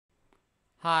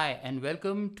Hi and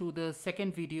welcome to the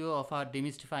second video of our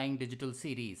Demystifying Digital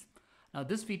series. Now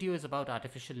this video is about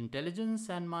artificial intelligence,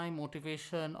 and my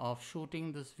motivation of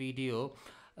shooting this video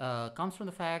comes from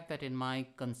the fact that in my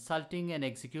consulting and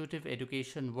executive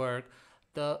education work,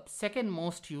 the second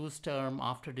most used term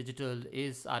after digital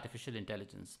is artificial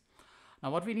intelligence.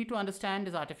 Now, what we need to understand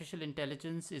is artificial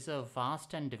intelligence is a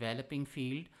vast and developing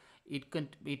field.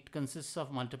 It consists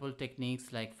of multiple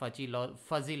techniques like fuzzy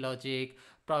logic,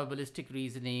 probabilistic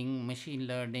reasoning, machine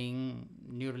learning,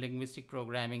 neurolinguistic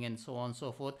programming, and so on and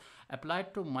so forth,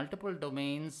 applied to multiple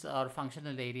domains or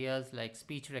functional areas like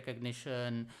speech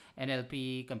recognition,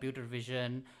 NLP, computer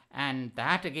vision, and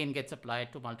that again gets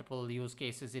applied to multiple use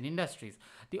cases in industries.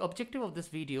 The objective of this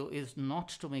video is not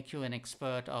to make you an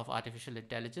expert of artificial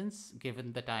intelligence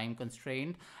given the time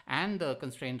constraint and the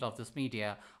constraints of this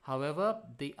media. However,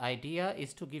 the idea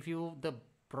is to give you the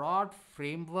broad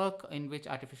framework in which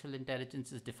artificial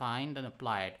intelligence is defined and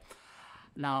applied.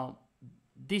 Now,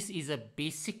 this is a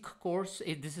basic course,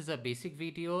 this is a basic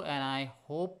video, and I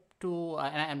hope to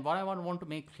and what I want to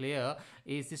make clear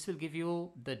is this will give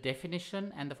you the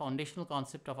definition and the foundational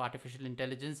concept of artificial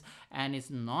intelligence, and is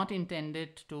not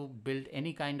intended to build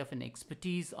any kind of an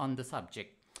expertise on the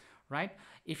subject. Right?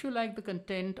 If you like the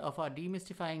content of our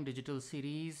Demystifying Digital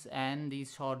series and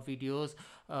these short videos,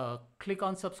 click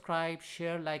on subscribe,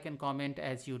 share, like, and comment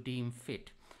as you deem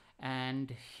fit.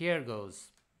 And here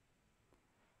goes.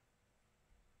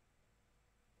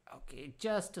 Okay,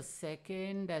 just a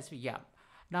second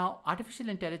Now, artificial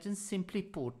intelligence, simply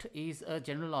put, is a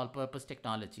general all-purpose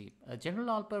technology. A general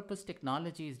all-purpose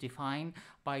technology is defined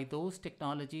by those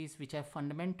technologies which have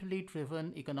fundamentally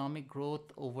driven economic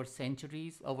growth over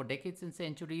centuries, over decades and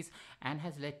centuries, and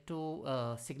has led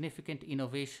to significant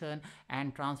innovation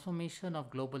and transformation of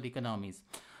global economies.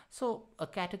 So a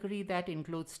category that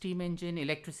includes steam engine,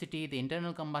 electricity, the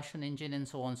internal combustion engine, and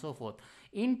so on and so forth.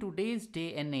 In today's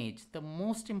day and age, the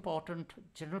most important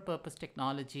general purpose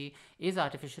technology is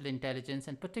artificial intelligence,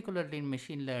 and particularly in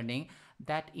machine learning,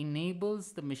 that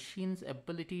enables the machine's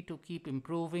ability to keep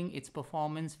improving its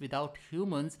performance without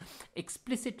humans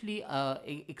explicitly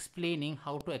explaining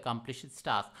how to accomplish its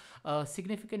task. A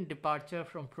significant departure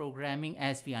from programming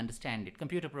as we understand it,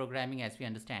 computer programming as we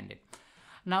understand it.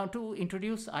 Now, to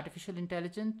introduce artificial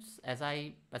intelligence, as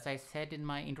I said in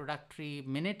my introductory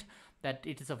minute, that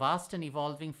it is a vast and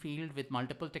evolving field with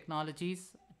multiple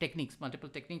multiple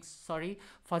techniques,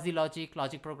 fuzzy logic,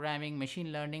 logic programming,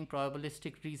 machine learning,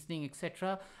 probabilistic reasoning,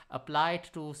 etc., applied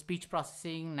to speech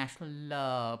processing, natural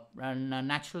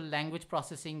language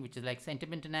processing, which is like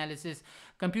sentiment analysis,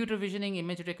 computer visioning,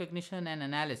 image recognition, and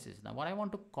analysis. Now, what I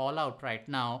want to call out right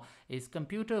now is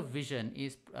computer vision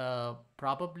is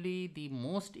probably the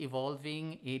most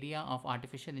evolving area of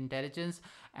artificial intelligence,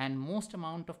 and most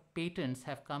amount of patents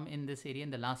have come in this area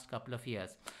in the last couple of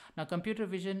years. Now, computer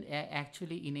vision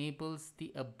actually enables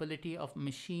the ability of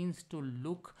machines to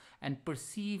look and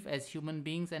perceive as human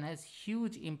beings, and has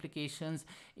huge implications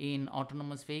in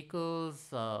autonomous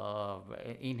vehicles,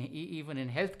 even in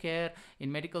healthcare,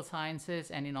 in medical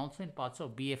sciences, and also in parts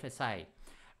of BFSI.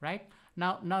 Right?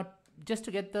 Now, just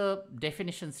to get the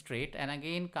definition straight, and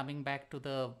again coming back to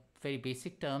the very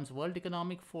basic terms, World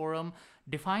Economic Forum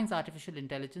defines artificial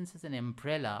intelligence as an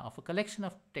umbrella of a collection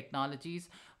of technologies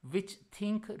which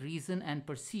think, reason, and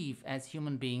perceive as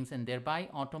human beings, and thereby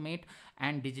automate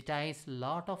and digitize a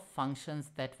lot of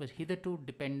functions that were hitherto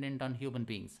dependent on human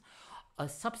beings. A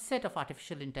subset of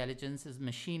artificial intelligence is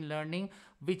machine learning,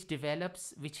 which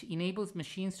enables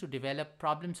machines to develop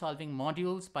problem-solving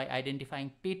modules by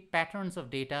identifying patterns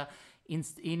of data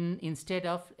instead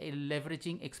of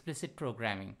leveraging explicit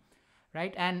programming.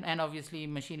 Right? And obviously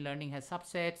machine learning has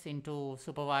subsets into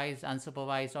supervised,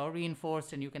 unsupervised, or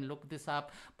reinforced, and you can look this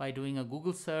up by doing a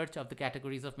Google search of the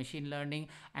categories of machine learning.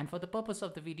 And for the purpose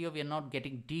of the video, we are not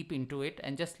getting deep into it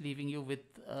and just leaving you with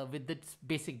this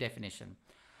basic definition.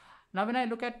 Now, when I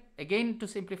look at, again, to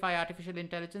simplify artificial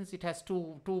intelligence, it has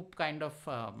two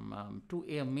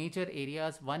major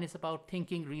areas. One is about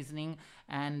thinking, reasoning,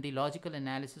 and the logical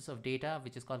analysis of data,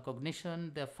 which is called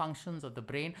cognition, the functions of the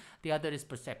brain. The other is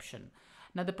perception.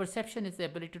 Now, the perception is the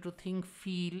ability to think,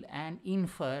 feel, and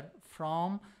infer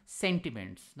from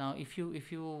sentiments. Now, if you've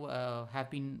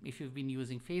been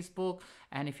using Facebook,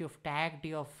 and if you've tagged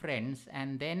your friends,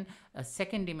 and then a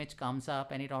second image comes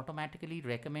up, and it automatically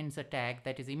recommends a tag,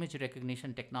 that is image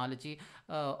recognition technology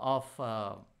of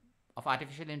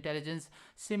artificial intelligence.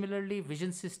 Similarly,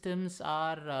 vision systems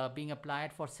are being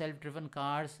applied for self-driven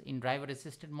cars, in driver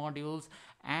assisted modules,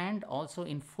 and also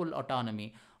in full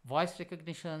autonomy. voice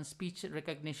recognition, speech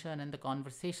recognition, and the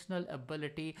conversational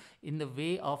ability in the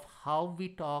way of how we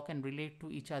talk and relate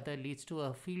to each other leads to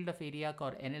a field of area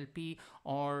called NLP,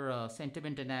 or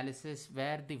sentiment analysis,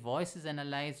 where the voice is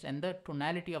analyzed and the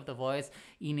tonality of the voice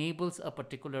enables a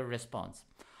particular response.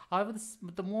 However,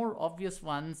 the more obvious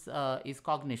ones is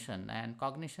cognition, and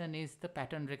cognition is the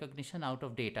pattern recognition out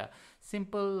of data.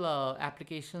 Simple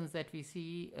applications that we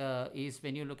see is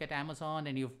when you look at Amazon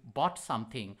and you've bought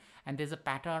something, and there's a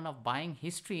pattern of buying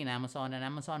history in Amazon, and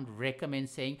Amazon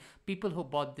recommends saying people who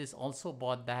bought this also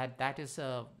bought that. That's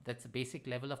a basic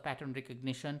level of pattern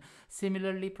recognition.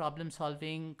 Similarly, problem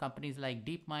solving, companies like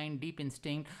DeepMind, Deep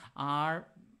Instinct are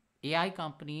AI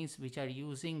companies which are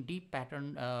using deep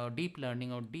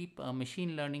learning or deep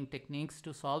machine learning techniques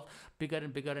to solve bigger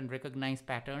and bigger and recognize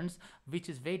patterns, which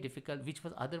is very difficult, which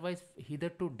was otherwise either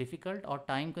too difficult or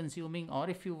time consuming, or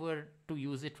if you were to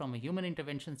use it from a human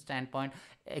intervention standpoint,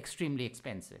 extremely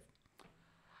expensive.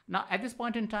 Now, at this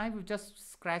point in time, we've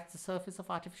just scratched the surface of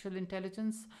artificial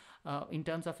intelligence in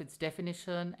terms of its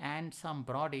definition and some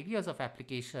broad areas of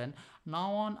application.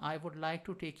 Now on, I would like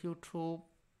to take you through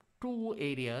two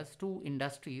areas, two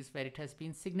industries where it has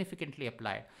been significantly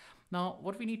applied. Now,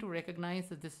 what we need to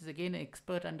recognize is this is again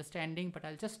expert understanding, but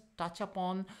I'll just touch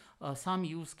upon some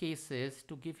use cases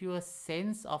to give you a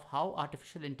sense of how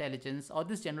artificial intelligence or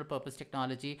this general purpose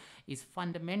technology is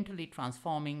fundamentally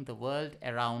transforming the world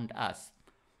around us.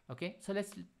 Okay, so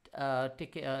let's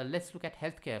look at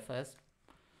healthcare first.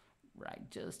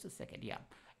 Right, just a second. Yeah,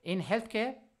 in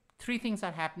healthcare, three things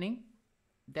are happening.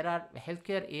 There are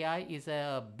healthcare AI is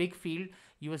a big field.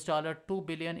 $2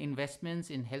 billion investments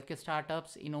in healthcare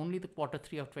startups in only the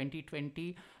Q3 of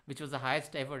 2020, which was the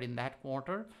highest ever in that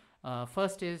quarter.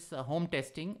 First is home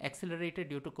testing, accelerated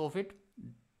due to COVID.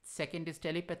 Second is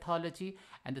telepathology,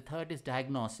 and the third is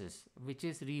diagnosis, which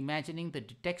is reimagining the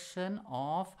detection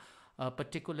of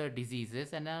particular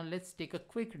diseases. And now let's take a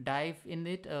quick dive in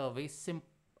it. Very simple.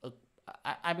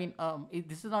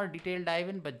 This is not a detailed dive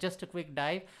in, but just a quick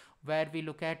dive where we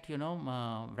look at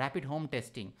rapid home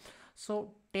testing.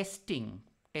 So testing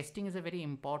is a very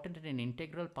important and an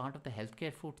integral part of the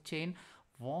healthcare food chain.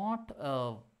 What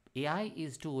AI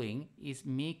is doing is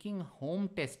making home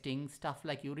testing, stuff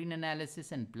like urine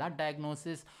analysis and blood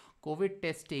diagnosis, COVID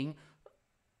testing,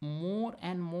 more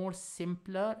and more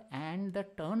simpler, and the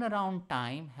turnaround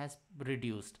time has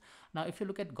reduced. Now, if you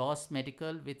look at Gauss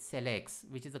Medical with Celex,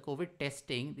 which is a COVID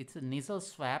testing, it's a nasal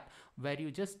swab where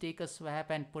you just take a swab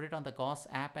and put it on the Gauss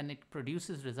app and it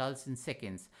produces results in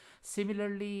seconds.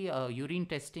 Similarly, urine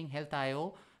testing,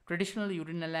 Health.io, traditional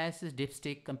urine analysis,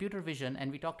 dipstick, computer vision,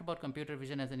 and we talked about computer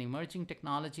vision as an emerging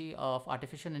technology of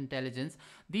artificial intelligence.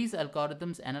 These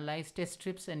algorithms analyze test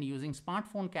strips and using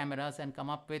smartphone cameras and come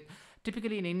up with,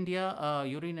 typically in India,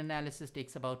 urine analysis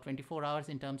takes about 24 hours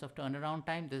in terms of turnaround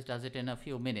time. This does it in a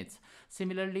few minutes.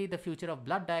 Similarly, the future of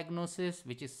blood diagnosis,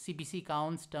 which is CBC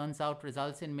counts, turns out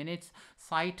results in minutes.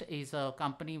 Sight is a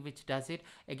company which does it,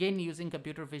 again using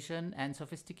computer vision and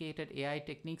sophisticated AI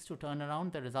techniques to turn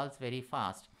around the results very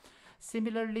fast.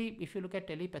 Similarly, if you look at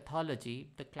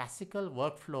telepathology, the classical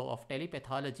workflow of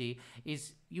telepathology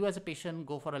is you as a patient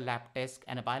go for a lab test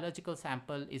and a biological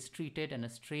sample is treated and a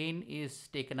strain is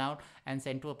taken out and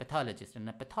sent to a pathologist. And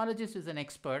a pathologist is an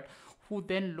expert who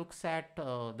then looks at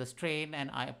the strain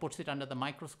and puts it under the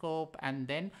microscope and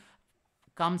then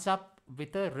comes up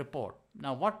with a report.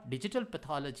 Now, what digital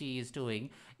pathology is doing,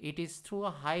 it is through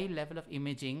a high level of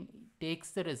imaging,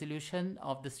 takes the resolution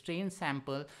of the strain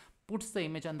sample, puts the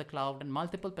image on the cloud, and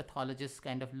multiple pathologists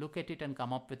kind of look at it and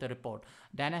come up with a report.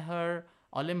 Danaher,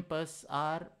 Olympus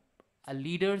are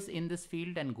leaders in this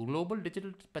field, and global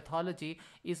digital pathology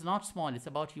is not small. It's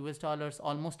about $,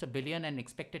 almost $1 billion, and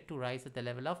expected to rise at the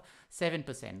level of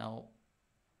 7%. Now,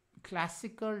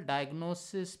 classical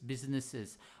diagnosis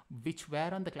businesses, which were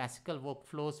on the classical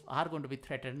workflows, are going to be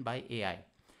threatened by AI.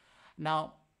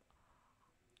 Now,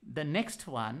 the next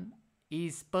one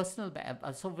is personal.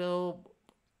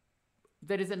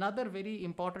 There is another very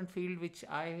important field which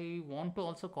I want to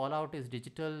also call out is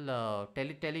digital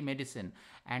telemedicine.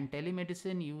 And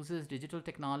telemedicine uses digital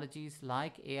technologies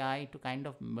like AI to kind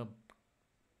of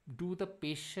do the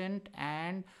patient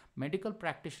and medical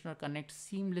practitioner connect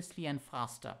seamlessly and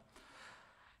faster.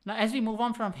 Now, as we move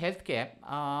on from healthcare,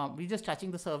 we're just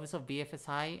touching the service of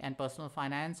BFSI and personal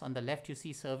finance. On the left, you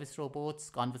see service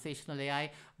robots, conversational AI,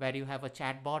 where you have a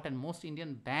chatbot, and most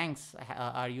Indian banks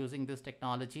are using this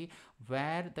technology,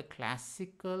 where the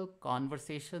classical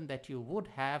conversation that you would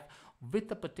have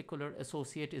with a particular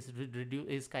associate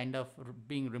is kind of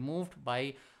being removed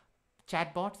by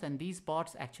chatbots, and these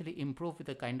bots actually improve with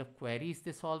the kind of queries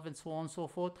they solve and so on and so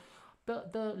forth.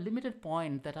 The limited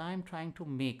point that I'm trying to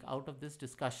make out of this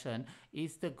discussion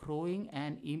is the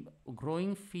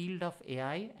growing field of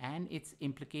AI and its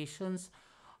implications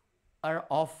are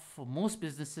of most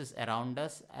businesses around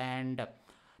us, and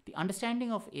the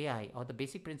understanding of AI or the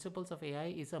basic principles of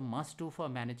AI is a must do for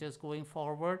managers going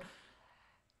forward.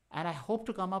 And I hope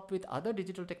to come up with other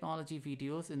digital technology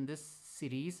videos in this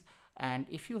series. And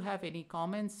if you have any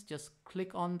comments, just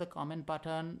click on the comment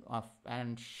button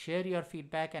and share your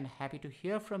feedback, and happy to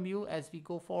hear from you as we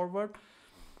go forward.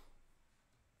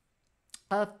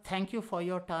 Thank you for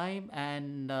your time,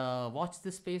 and watch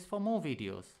this space for more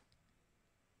videos.